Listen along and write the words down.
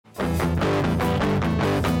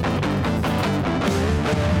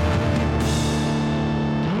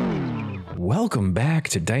Welcome back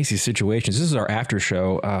to Dicey Situations. This is our after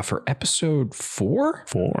show for episode 4?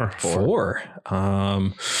 Four.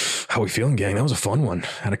 How we feeling, gang? That was a fun one.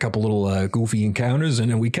 Had a couple little goofy encounters,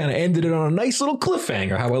 and then we kind of ended it on a nice little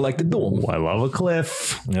cliffhanger, how I like to do them. I love a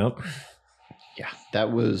cliff. Yep. Yeah,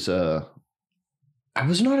 that was... I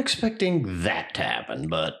was not expecting that to happen,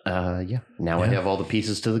 but now I have all the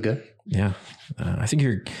pieces to the good. Yeah. I think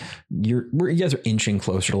you guys are inching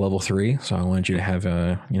closer to level 3, so I want you to have,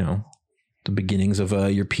 the beginnings of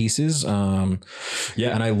your pieces. And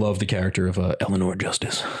I love the character of Eleanor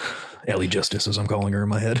Justice. Ellie Justice, as I'm calling her in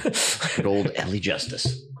my head. Good old Ellie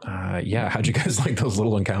Justice. How'd you guys like those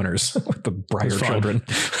little encounters with the Briar children?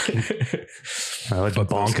 I like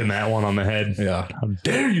bonking that one on the head. Yeah. How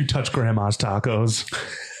dare you touch grandma's tacos?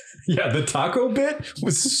 Yeah, the taco bit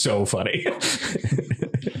was so funny.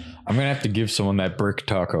 I'm going to have to give someone that brick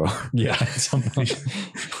taco. Yeah.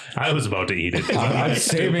 I was about to eat it. I'm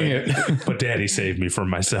saving it. But Daddy saved me from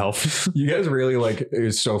myself. You guys really it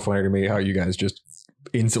was so funny to me how you guys just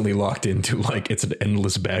instantly locked into it's an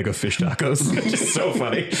endless bag of fish tacos. It's just so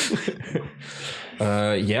funny.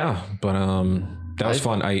 That was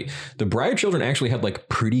fun. The Briar children actually had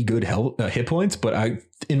pretty good hit points, but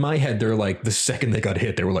in my head they're the second they got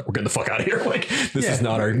hit, they were like, we're getting the fuck out of here. This is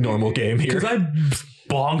not our normal game here. Because I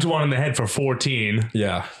bonked one in the head for 14.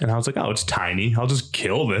 Yeah. And I was like, oh, it's tiny. I'll just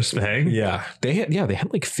kill this thing. Yeah. They had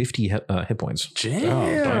 50 hit points.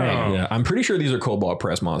 Damn. Yeah. I'm pretty sure these are Cobalt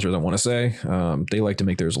Press monsters, I want to say. They like to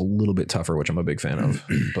make theirs a little bit tougher, which I'm a big fan of.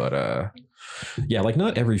 But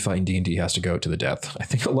not every fight in D&D has to go to the death. I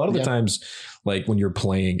think a lot of the times, when you're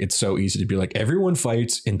playing, it's so easy to be like, everyone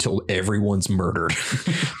fights until everyone's murdered.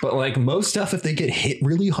 But most stuff, if they get hit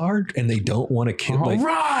really hard and they don't want to kill,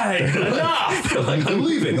 right, enough. They're like, I'm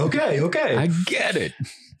leaving. Okay. I get it.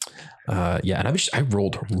 And I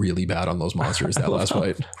rolled really bad on those monsters that last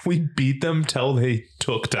fight. We beat them till they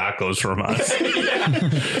took tacos from us.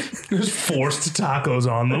 Just forced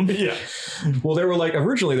tacos on them. Yeah. Well, they were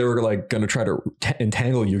originally they were going to try to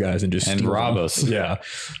entangle you guys and just rob us. Yeah.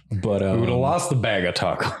 But we would have lost the bag of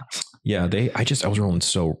tacos. Yeah, I was rolling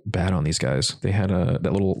so bad on these guys. They had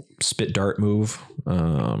that little spit dart move.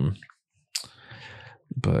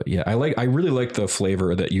 But yeah, I really like the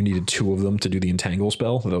flavor that you needed 2 of them to do the entangle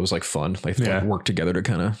spell. That was fun. They work together to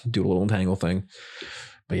kind of do a little entangle thing.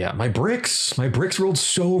 But yeah, my bricks rolled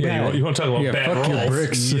so bad. You want to talk about bad rolls? Your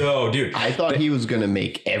bricks. Yo, dude. I thought he was going to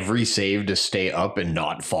make every save to stay up and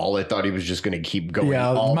not fall. I thought he was just going to keep going.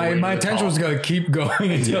 Yeah, my intention was going to keep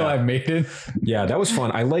going until I made it. Yeah, that was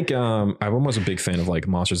fun. I I'm almost a big fan of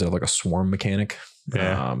monsters that have a swarm mechanic.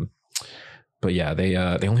 Yeah. But yeah, they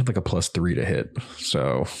only have a +3 to hit.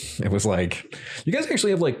 So it was you guys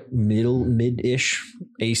actually have mid-ish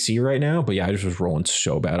AC right now. But yeah, I just was rolling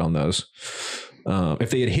so bad on those.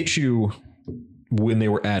 If they had hit you when they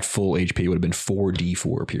were at full HP, it would have been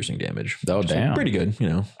 4d4 piercing damage. Oh, damn. Pretty good.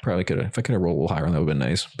 Probably could have, if I could have rolled a little higher on that would have been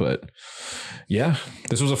nice. But yeah,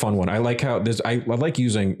 this was a fun one. I like how I like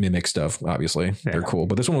using mimic stuff, obviously. Yeah. They're cool.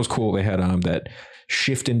 But this one was cool. They had that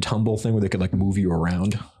shift and tumble thing where they could move you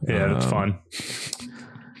around. Yeah, that's fun.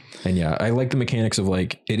 And yeah, I like the mechanics of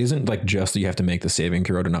it isn't just that you have to make the saving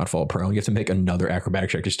throw to not fall prone. You have to make another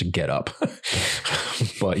acrobatic check just to get up.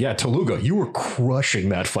 But yeah, Teluga, you were crushing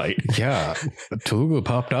that fight. Yeah, Teluga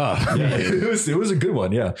popped off. Yeah, it was a good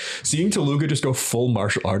one. Yeah, seeing Teluga just go full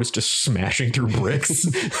martial artist, just smashing through bricks,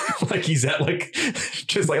 he's at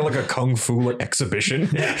just like a kung fu exhibition.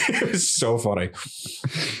 It was so funny.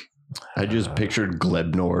 I just pictured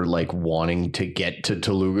Glebnor wanting to get to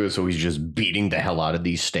Teluga, so he's just beating the hell out of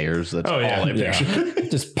these stairs. That's all I pictured.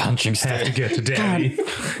 Just punching Have to get to Daddy.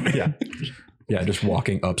 Yeah, just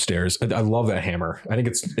walking upstairs. I love that hammer. I think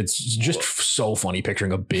it's just so funny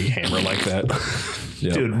picturing a big hammer like that.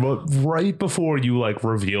 Yep. Dude, right before you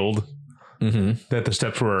revealed that the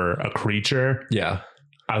steps were a creature. Yeah.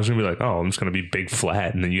 I was going to be oh, I'm just going to be big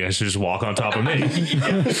flat. And then you guys should just walk on top of me.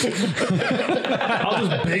 I'll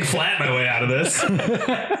just big flat my way out of this.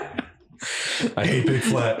 I hate big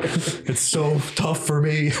flat. It's so tough for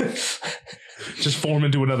me. Just form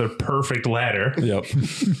into another perfect ladder. Yep.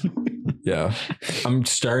 Yeah. I'm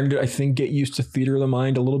starting to, I think, get used to Theater of the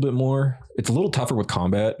Mind a little bit more. It's a little tougher with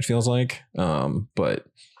combat, it feels like. But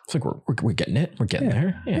it's we're getting it. We're getting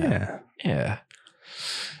there. Yeah.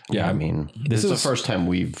 Yeah, I mean, this is the first time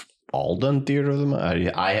we've all done Theater of the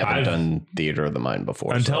Mind. I haven't done Theater of the Mind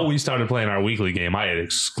before. Until we started playing our weekly game, I had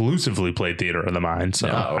exclusively played Theater of the Mind. So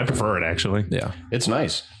I prefer it, actually. Yeah. It's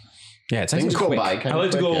nice. Yeah, it's things nice go by. I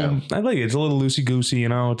like to go. Yeah. I like it. It's a little loosey goosey,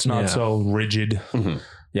 It's not so rigid. Mm-hmm.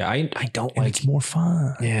 Yeah, I don't like. It's more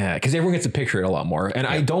fun. Yeah, because everyone gets to picture it a lot more, and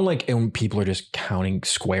I don't like it when people are just counting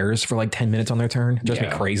squares for like 10 minutes on their turn. It drives me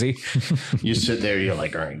crazy. You sit there, you're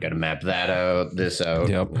like, all right, got to map that out, this out.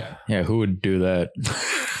 Yep. Yeah, who would do that?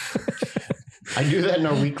 I do that in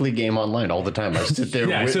our weekly game online all the time. I sit there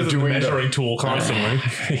I sit with the measuring tool constantly.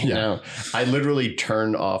 I literally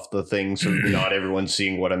turn off the thing so not everyone's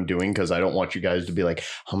seeing what I'm doing because I don't want you guys to be like,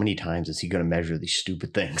 how many times is he going to measure these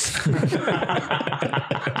stupid things?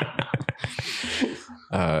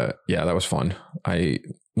 Yeah, that was fun. I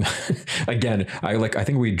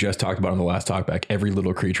think we just talked about on the last talkback. Every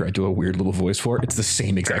little creature I do a weird little voice for. It's the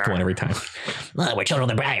same exact one every time. Well, we're children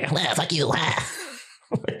of the Briar. Well, fuck you.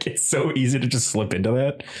 Like, it's so easy to just slip into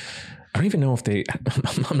that. I don't even know if they,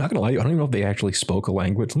 I'm not going to lie to you, I don't even know if they actually spoke a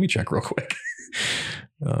language. Let me check real quick.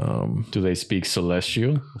 Do they speak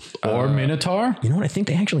Celestial or Minotaur? You know what? I think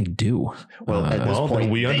they actually do. Well, at this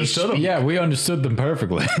point, we understood them. Yeah, we understood them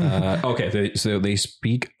perfectly. Okay. So they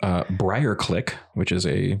speak Briar Click, which is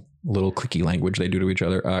a little clicky language they do to each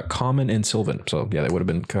other. Common and Sylvan. So yeah, they would have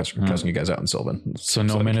been cussing you guys out in Sylvan. So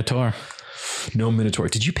no Minotaur. No Minotaur.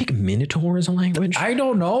 Did you pick Minotaur as a language? I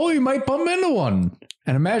don't know. You might bump into one.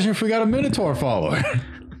 And imagine if we got a Minotaur follower.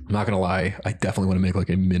 I'm not gonna lie. I definitely want to make like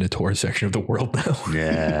a Minotaur section of the world now.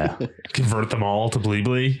 Yeah. Convert them all to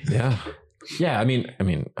Bleebly. Yeah. Yeah. I mean,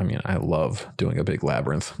 I love doing a big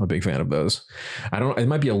labyrinth. I'm a big fan of those. It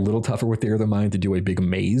might be a little tougher with the Other Mind to do a big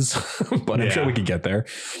maze, but I'm sure we could get there.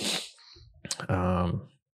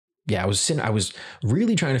 Yeah, I was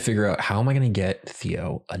really trying to figure out how am I going to get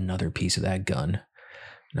Theo another piece of that gun.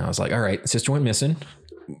 And I was like, all right, sister went missing.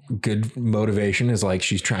 Good motivation is like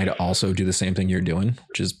she's trying to also do the same thing you're doing,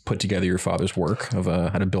 which is put together your father's work of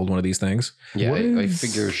how to build one of these things. Yeah, I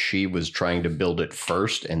figure she was trying to build it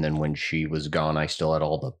first, and then when she was gone, I still had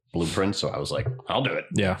all the blueprints, so I was like, I'll do it.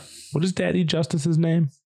 Yeah. What is Daddy Justice's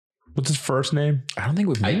name? What's his first name? I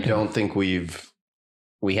don't think we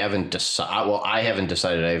haven't decided. Well, I haven't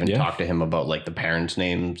decided. I haven't talked to him about like the parents'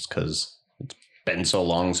 names because it's been so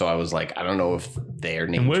long. So I was like, I don't know if their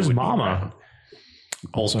names. And where's Mama?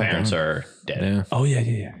 Both parents are dead. Yeah. Oh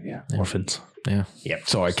yeah. Orphans. Yeah. Yep.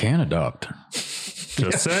 So I can adopt.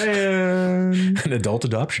 Just saying. An adult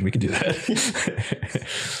adoption. We can do that.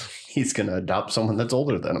 He's going to adopt someone that's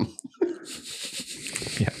older than him.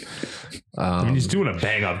 Yeah. I mean, he's doing a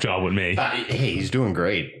bang up job with me. Hey, he's doing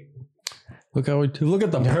great. Look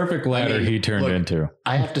at the perfect ladder he turned into.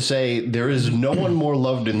 I have to say, there is no one more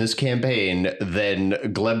loved in this campaign than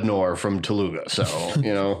Glebnor from Toluga. So,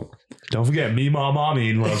 you know. Don't forget, me,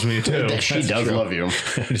 mommy loves me too. She does love you.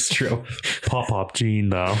 It's true. Pop Gene,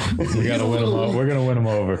 though. We got to win him over. We're going to win him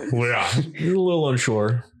over. We are. You're a little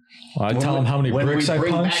unsure. Well, I tell him how many bricks I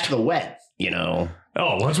bring punched. back the wet, you know.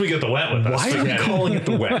 Oh, once we get the wet with us. Why are we calling it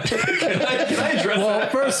the wet? Can I address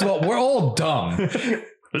that? First of all, we're all dumb.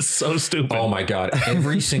 It's so stupid. Oh my God.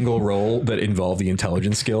 Every single roll that involved the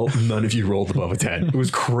intelligence skill, none of you rolled above a 10. It was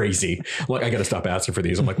crazy. Like, I got to stop asking for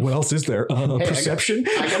these. I'm like, what else is there? Perception?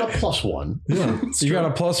 I got a +1. Yeah. You got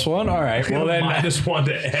a +1? All right. Well, then -1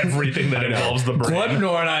 to everything that involves the brain.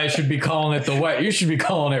 Glebnor and I should be calling it the wet. You should be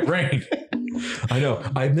calling it rain. I know.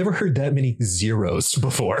 I've never heard that many zeros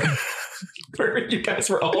before. You guys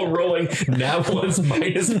were all rolling nat ones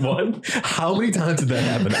 -1. How many times did that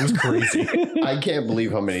happen? That was crazy. I can't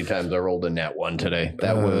believe how many times I rolled a nat 1 today.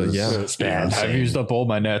 That was bad. I've used up all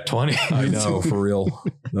my nat 20. I know, for real.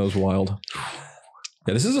 That was wild.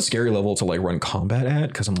 Yeah, this is a scary level to like run combat at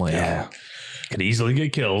because I'm like, Could easily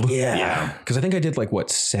get killed. Yeah. Because I think I did like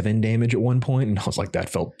 7 damage at one point, and I was like, that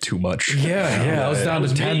felt too much. Yeah. I was down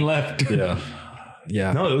to 10 left. Yeah.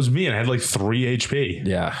 Yeah. No, it was me, and I had like 3 HP.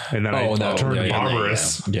 Yeah. And then I turned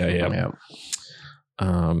barbarous. Yeah.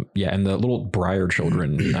 And the little Briar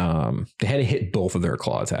children, they had to hit both of their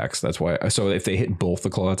claw attacks. That's why. So if they hit both the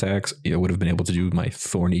claw attacks, it would have been able to do my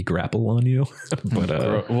thorny grapple on you.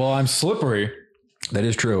 But well, I'm slippery. That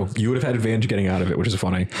is true. You would have had advantage getting out of it, which is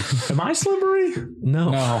funny. Am I slippery?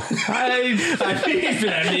 No. I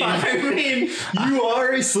mean, you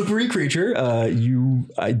are a slippery creature.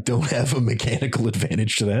 I don't have a mechanical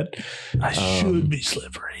advantage to that. I should be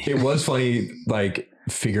slippery. It was funny, like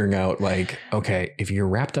figuring out, like, okay, if you're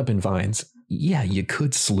wrapped up in vines, yeah, you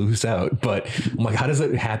could sluice out, but I'm like, how does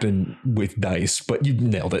it happen with dice? But you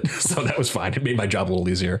nailed it. So that was fine. It made my job a little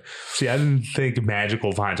easier. See, I didn't think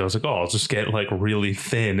magical vines. I was like, oh, I'll just get like really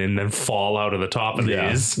thin and then fall out of the top of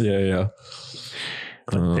these. Yeah.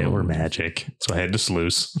 But they were magic. So I had to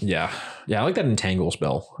sluice. Yeah. I like that entangle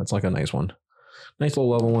spell. That's like a nice one. Nice little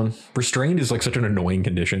level one. Restrained is like such an annoying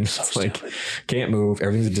condition. It's like can't move.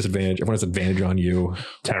 Everything's a disadvantage. Everyone has advantage on you.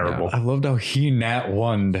 Terrible. I loved how he nat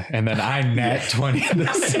 1'd and then I nat 20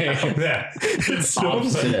 the same. Yeah. It's so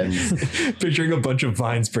Opposite ends. Picturing a bunch of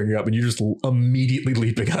vines springing up and you just immediately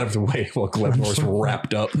leaping out of the way while Glebnor's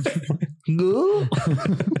wrapped up.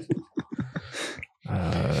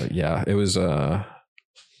 Yeah, it was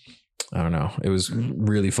I don't know. It was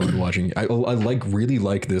really fun watching. I really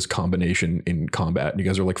like this combination in combat. You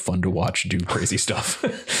guys are like fun to watch do crazy stuff.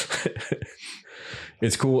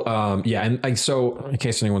 It's cool. Yeah. And so in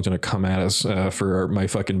case anyone's going to come at us for my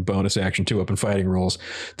fucking bonus action 2-up and fighting rolls,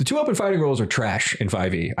 the 2-up and fighting rolls are trash in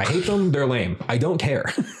 5e. I hate them. They're lame. I don't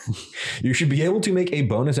care. You should be able to make a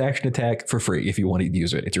bonus action attack for free if you want to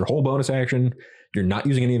use it. It's your whole bonus action. You're not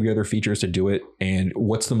using any of your other features to do it. And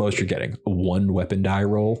what's the most you're getting? A 1 weapon die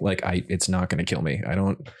roll? Like it's not going to kill me.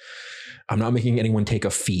 I'm not making anyone take a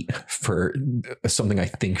feat for something I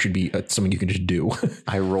think should be something you can just do.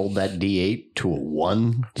 I rolled that D8 to a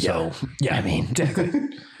 1. So yeah, I mean, exactly.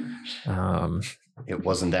 It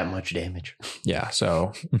wasn't that much damage. Yeah.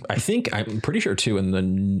 So I'm pretty sure too. And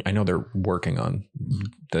then I know they're working on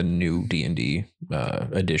the new D&D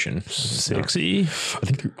edition. 6e.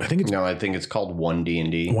 I think it's called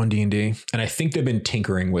 1D&D. 1D&D. And I think they've been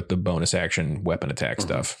tinkering with the bonus action weapon attack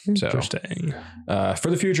stuff. So Interesting.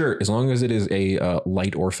 for the future, as long as it is a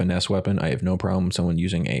light or finesse weapon, I have no problem someone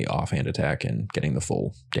using a offhand attack and getting the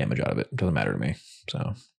full damage out of it. It doesn't matter to me.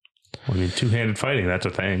 So I mean, two-handed fighting, that's a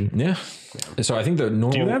thing. yeah. So I think the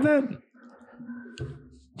normal. Do you have that?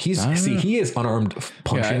 He is unarmed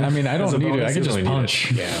punching. Yeah, I mean, I don't need it. I can just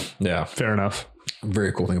punch. Yeah. Fair enough.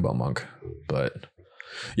 Very cool thing about Monk. But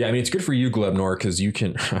yeah, I mean, it's good for you, Glebnor, because you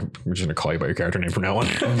can. I'm just going to call you by your character name from now on.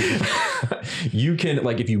 You can,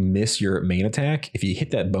 like, if you miss your main attack, if you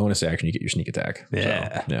hit that bonus action, you get your sneak attack.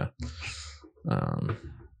 Yeah. So, yeah.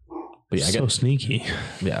 But yeah, So sneaky.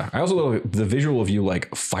 Yeah. I also love the visual of you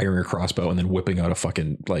like firing a crossbow and then whipping out a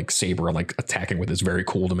fucking like saber and like attacking with is very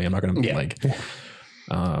cool to me. I'm not going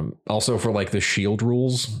to also for like the shield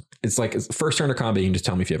rules, it's like first turn of combat, you can just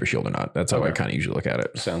tell me if you have a shield or not. That's how I kind of usually look at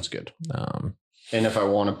it. Sounds good. And if I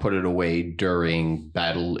want to put it away during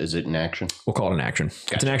battle, is it an action? We'll call it an action.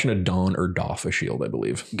 Gotcha. It's an action to don or doff a shield, I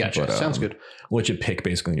believe. Gotcha. But, sounds good. We'll let you pick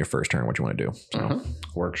basically in your first turn what you want to do. So.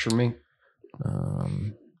 Works for me.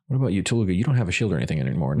 What about you, Tuluga? You don't have a shield or anything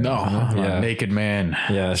anymore. No, I'm a naked man.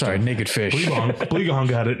 Yeah, sorry, naked fish. Bleegong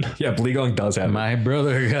got it. Yeah, Bleegong does have My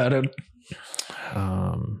brother got it.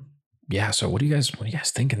 Yeah. So what are you guys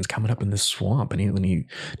thinking is coming up in this swamp? Any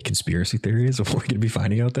conspiracy theories of what we could be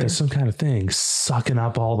finding out there? There's some kind of thing sucking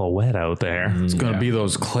up all the wet out there. It's going to be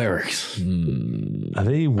those clerics. Are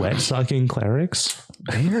they wet sucking clerics?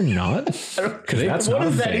 They are not. What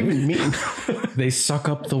does that even mean? They suck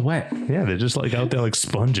up the wet. Yeah, they're just like out there like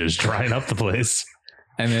sponges drying up the place.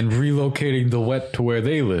 And then relocating the wet to where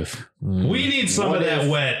they live. We need some of that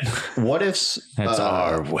wet. What if That's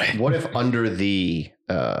our wet. What if under the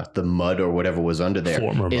mud or whatever was under there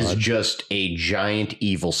is just a giant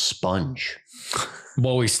evil sponge?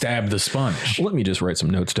 Well, we stabbed the sponge. Let me just write some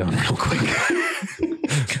notes down real quick.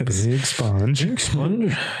 Big sponge.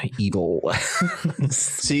 Evil.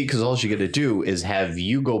 See, because all you got to do is have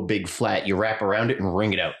you go big flat, you wrap around it and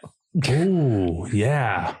wring it out. Oh,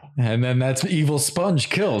 yeah. And then that's evil sponge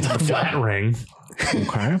killed. Flat ring.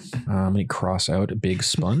 Okay. Let me cross out a big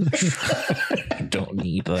sponge. Don't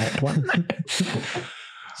need that one.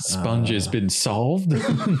 Sponge has been solved.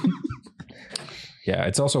 Yeah,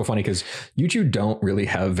 it's also funny because you two don't really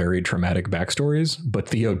have very traumatic backstories, but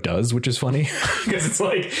Theo does, which is funny because it's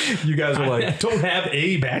like you guys are like, I don't have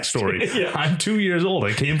a backstory. Yeah. I'm 2 years old.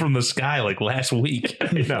 I came from the sky like last week.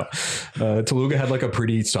 You know, Tuluga had like a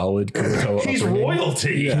pretty solid. He's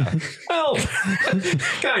royalty. Yeah. Well,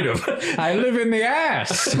 kind of. I live in the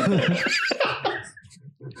ass.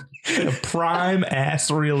 Prime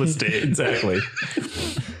ass real estate. Exactly.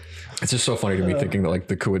 It's just so funny to me thinking that like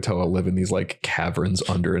the Kuatoa live in these like caverns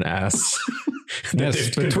under an ass.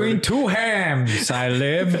 Yes, between two hams I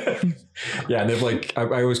live. Yeah, and they've like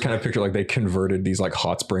I always kind of picture like they converted these like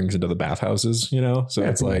hot springs into the bathhouses, you know? So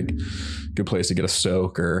it's like good place to get a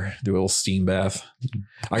soak or do a little steam bath.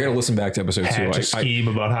 I gotta listen back to episode 2. Hatch a scheme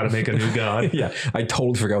about how to make a new god. Yeah, I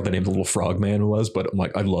totally forgot what the name of the little frog man was, but I'm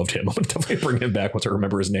like, I loved him. I'm gonna definitely bring him back once I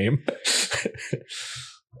remember his name.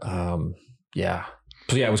 Yeah.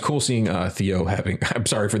 So yeah, it was cool seeing Theo having. I'm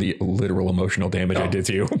sorry for the literal emotional damage I did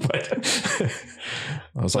to you, but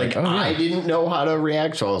I was like, oh, yeah. I didn't know how to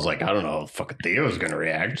react, so I was like, I don't know if fucking Theo's gonna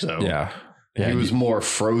react. So yeah, He was more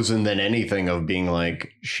frozen than anything of being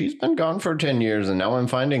like, she's been gone for 10 years and now I'm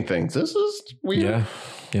finding things. This is weird. Yeah.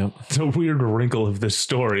 Yeah. It's a weird wrinkle of this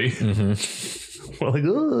story. We're like,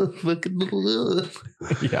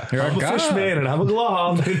 Yeah. I'm a fish man and I'm a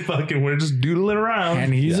glob. And fucking we're just doodling around.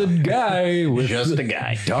 And he's a guy with Just a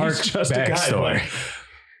guy. dark He's just a guy, backstory.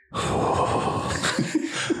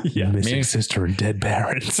 Yeah, missing sister and dead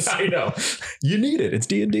parents. I know. You need it. It's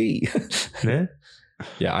D&D. Yeah.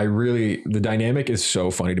 Yeah, the dynamic is so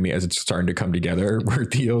funny to me as it's starting to come together where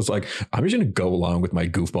Theo's like, I'm just going to go along with my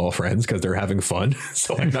goofball friends because they're having fun.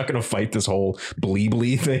 So I'm not going to fight this whole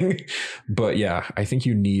blee thing. But yeah, I think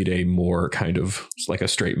you need a more kind of like a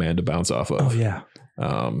straight man to bounce off of. Oh, yeah.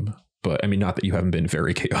 But I mean, not that you haven't been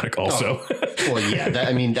very chaotic also. Well, yeah,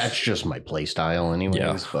 that's just my play style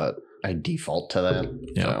anyways, but I default to that.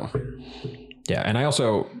 Yeah. So. Yeah. And I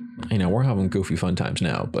also, we're having goofy fun times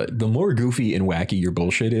now, but the more goofy and wacky your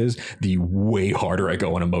bullshit is, the way harder I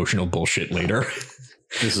go on emotional bullshit later.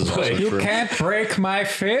 This is also You true. can't break my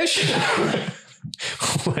fish.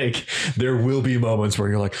 Like there will be moments where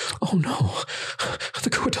you're like, oh no, the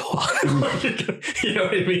Kuatoa. You know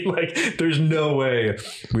what I mean? Like there's no way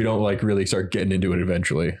we don't like really start getting into it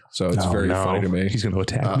eventually. So it's very funny to me. He's going to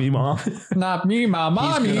attack me, Mom. Not me,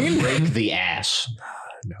 Mama. He's going to break the ass.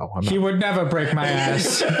 No, I'm He would never break my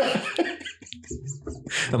ass.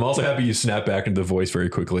 I'm also happy you snapped back into the voice very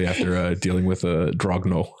quickly after dealing with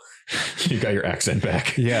Drogno. You got your accent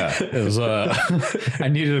back. Yeah, it was. I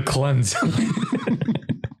needed a cleanse.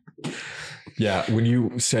 Yeah, when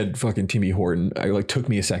you said fucking Timmy Horton, I like took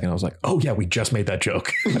me a second. I was like, oh yeah, we just made that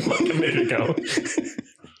joke like a minute ago.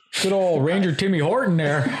 Good old Ranger Timmy Horton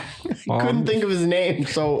there. Couldn't think of his name,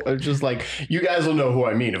 so it's just like, you guys will know who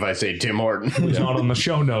I mean if I say Tim Horton. It's not on the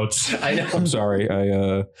show notes. I know. I'm sorry.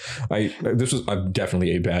 This was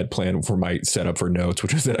definitely a bad plan for my setup for notes,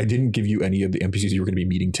 which is that I didn't give you any of the NPCs you were going to be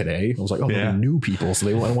meeting today. I was like, oh, they're new people, so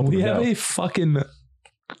I want them We to have know. a fucking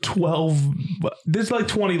 12. There's like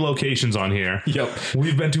 20 locations on here. Yep.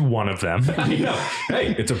 We've been to one of them.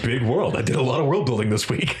 Hey, it's a big world. I did a lot of world building this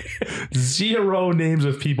week. 0 names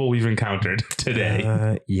of people we've encountered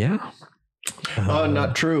today. Yeah.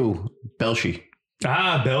 Not true. Belshi.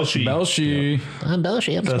 Belshi. Belshi I'm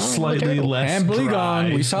Belshi. I'm The small slightly turtle. less and Bleegong.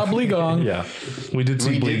 dry. We saw Bleegong. Yeah. We did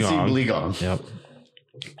see We did see Bleegong. Bleegong. Yep.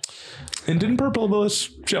 And didn't Purple Willis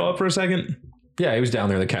show up for a second? Yeah, he was down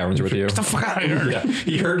there in the caverns with you. Get the fuck out of here. Yeah,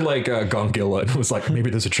 he heard like Gongilla and was like, maybe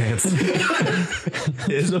there's a chance.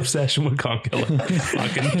 His obsession with Gongilla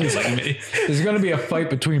fucking killing me. There's going to be a fight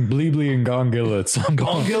between Bleebly and Gongilla at some point.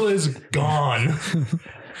 Gongilla is gone.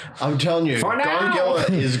 I'm telling you, For now. Gongilla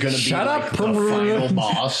is going to be Shut like up, the Pumperoo. final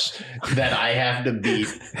boss that I have to beat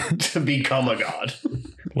to become a god.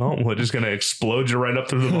 Well, we're just going to explode you right up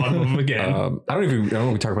through the bottom of them again. I don't know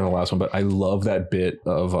if we talked about the last one, but I love that bit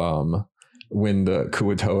of when the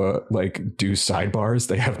Kuatoa like do sidebars,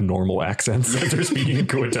 they have normal accents as they're speaking in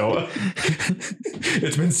Kuatoa.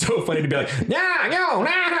 It's been so funny to be like, nah, no,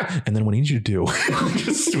 nah. And then what I need you to do,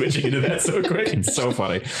 just switching into that so quick. It's so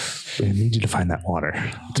funny. I need you to find that water.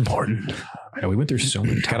 It's important. I know we went through so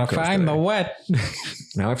many tacos. Gotta find today. the wet.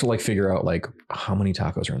 Now I have to like figure out like how many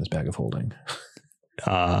tacos are in this bag of holding.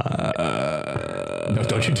 No,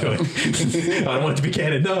 don't you do it. I don't want it to be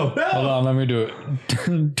canon. No. Hold on, let me do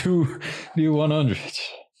it. Do 100.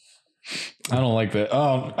 I don't like that.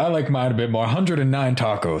 I like mine a bit more. 109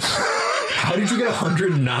 tacos. How did you get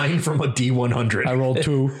 109 from a D100? I rolled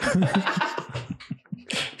 2.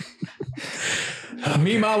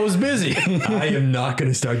 Mima was busy. I am not going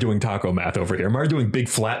to start doing taco math over here. I'm already doing big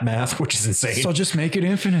flat math, which is insane. So just make it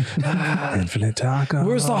infinite. Infinite taco.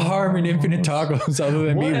 Where's the harm in infinite tacos other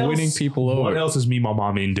than me winning people over? What else is Mima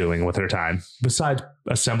doing with her time besides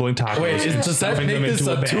assembling tacos? Wait, and does that stuffing make them this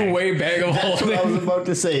into a bag? two-way bag of That's what I was holding? about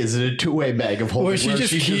to say. Is it a two-way bag of holding? Where she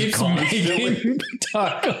just keeps making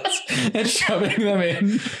tacos and shoving them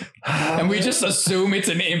in. And we just assume it's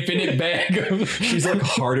an infinite bag of... She's like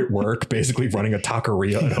hard at work, basically running a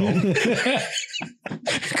taqueria at home.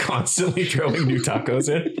 Constantly throwing new tacos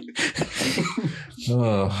in.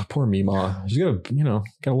 Oh, poor Mima. She's got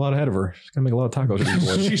a lot ahead of her. She's gonna make a lot of tacos with these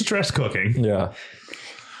boys. She's stress cooking. Yeah.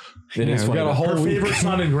 It is we've funny. got a whole Her week. favorite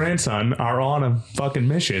son and grandson are on a fucking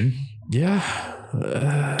mission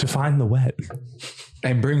to find the wet.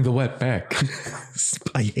 And bring the wet back.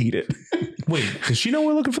 I hate it. Wait, does she know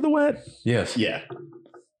we're looking for the wet? Yes. Yeah.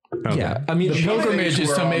 Okay. Yeah. I mean, The pilgrimage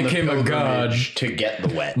is to make him a god. To get the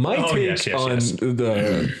wet. my take yes, on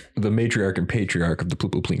the matriarch and patriarch of the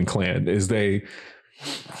Plupoplean clan is they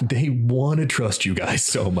They want to trust you guys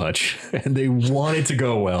so much, and they want it to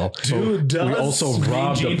go well. Dude, We also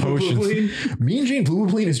robbed a potion. Mean Jane Blue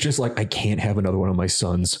is just like, I can't have another one of my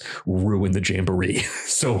sons ruin the jamboree.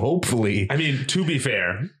 So hopefully, I mean, to be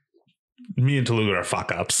fair, me and Toluga are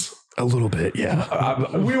fuck ups. a little bit,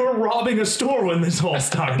 yeah. We were robbing a store when this all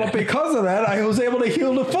started. But because of that, I was able to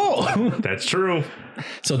heal the foe. That's true.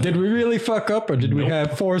 So did we really fuck up, or did we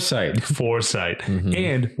have foresight? Foresight.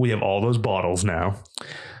 And we have all those bottles now.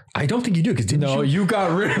 I don't think you do, because didn't No, you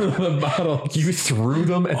got rid of the bottle. you threw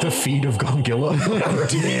them at the feet of Gongilla?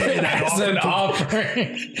 As an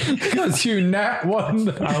offering. Because you not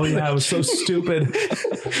won. Oh, yeah, I was so stupid.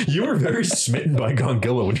 You were very smitten by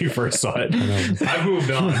Gongilla when you first saw it. I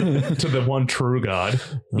moved on to the one true god.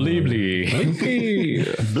 Bleebly.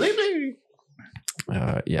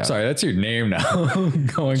 Yeah. Sorry, that's your name now.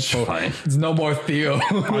 Going forward. It's no more Theo.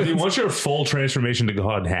 I mean, once your full transformation to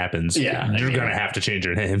god happens, Yeah, you're going to have to change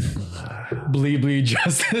your name. Bleebly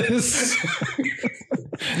Justice.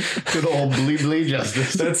 Good old Bleebly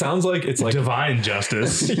Justice. That sounds like it's like Divine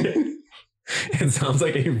justice. it sounds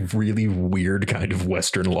like a really weird kind of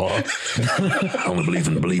Western law. I only believe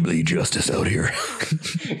in Bleebly justice out here.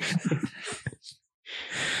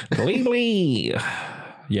 Bleebly.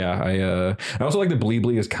 Yeah, I also like that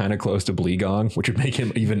Bleebly is kind of close to Bleegong, which would make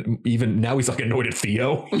him even now he's like annoyed at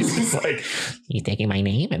Theo. He's just like, You taking my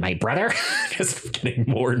name and my brother? just getting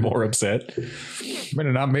more and more upset.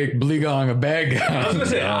 Better not make Bleegong a bad I was guy. gonna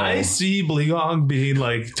say, I see Bleegong being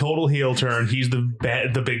like total heel turn. He's the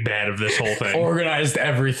big bad of this whole thing. Organized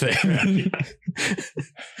everything.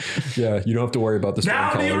 Yeah, you don't have to worry about the storm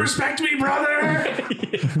Now do you colors. respect me, brother?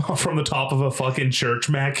 From the top of a fucking church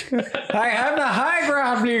mech. I have the high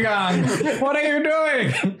ground, Bleegong. What are you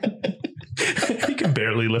doing? He can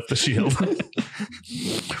barely lift the shield.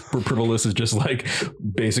 Privilis is just like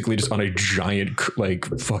basically just on a giant like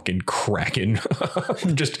fucking kraken.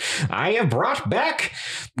 Just I have brought back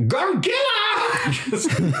Gongilla.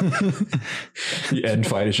 The end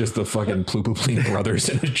fight is just the fucking Plupupleen brothers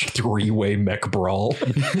in a 3-way mech brawl.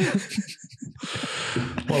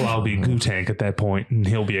 Well, I'll be Goo-Tank at that point, and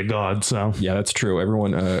he'll be a god, so. Yeah, that's true.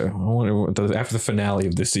 Everyone, I want everyone after the finale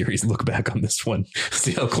of this series, look back on this one,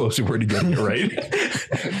 see how close we were to getting it right.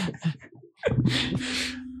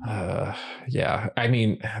 Yeah, I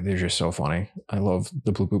mean, they're just so funny. I love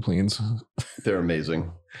the Plupupleens. They're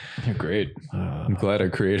amazing. You're great. I'm glad I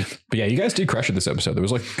created. But yeah, you guys did crush it this episode. There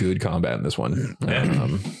was like good combat in this one.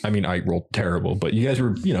 I mean, I rolled terrible, but you guys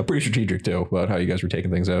were, pretty strategic too about how you guys were taking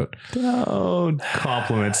things out. Oh,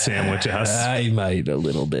 compliment sandwich us. I might a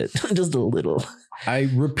little bit, just a little. I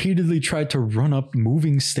repeatedly tried to run up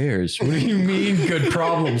moving stairs. What do you mean good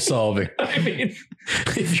problem solving? I mean,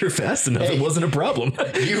 if you're fast enough, it wasn't a problem.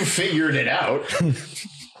 You figured it out.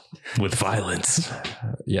 With violence.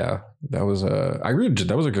 Yeah, that was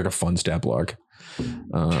that was like a fun stat block.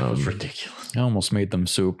 That was ridiculous. I almost made them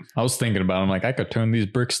soup. I was thinking about it. I'm like, I could turn these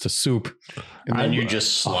bricks to soup. And then you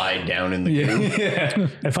just slide down in the goo. Yeah.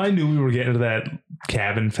 If I knew we were getting to that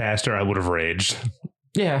cabin faster, I would have raged.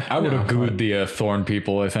 Yeah, I would have gooed the thorn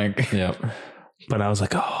people, I think. Yeah. But I was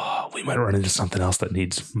like, oh, we might run into something else that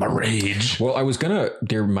needs my rage. Well,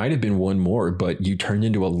 there might have been one more, but you turned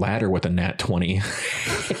into a ladder with a nat 20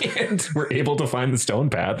 and were able to find the stone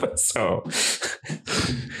path. So,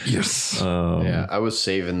 yes. Yeah, I was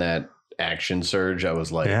saving that action surge. I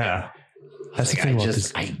was like, Yeah. That's the I thing about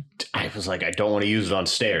just, I was like, I don't want to use it on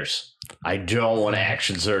stairs. I don't want to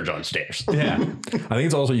action surge on stairs. Yeah. I think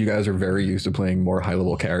it's also you guys are very used to playing more high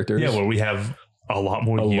level characters. Yeah, where we have a lot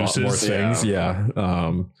more uses. Lot more things. Yeah.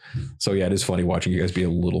 So yeah, it is funny watching you guys be a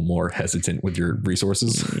little more hesitant with your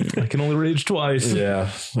resources. I can only rage twice.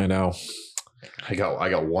 Yeah, I know. I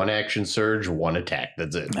got one action surge, one attack.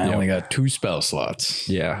 That's it. I only got 2 spell slots.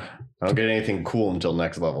 Yeah. I don't get anything cool until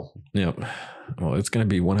next level. Yep. Well, it's going to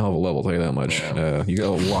be one hell of a level, I'll tell you that much. You got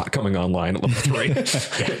a lot coming online at level 3.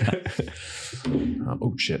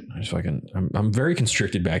 Oh shit! I'm very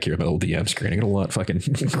constricted back here in the little DM screen. I got a lot fucking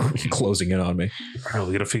closing in on me. All right,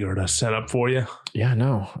 we got to figure out a setup for you. Yeah,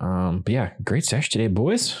 no. But yeah, great session today,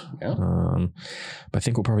 boys. Yeah. But I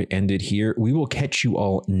think we'll probably end it here. We will catch you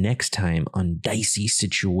all next time on Dicey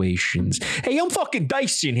Situations. Hey, I'm fucking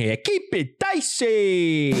dicey in here. Keep it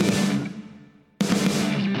dicey.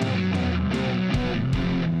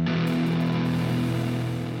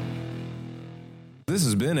 This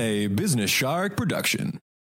has been a Business Shark production.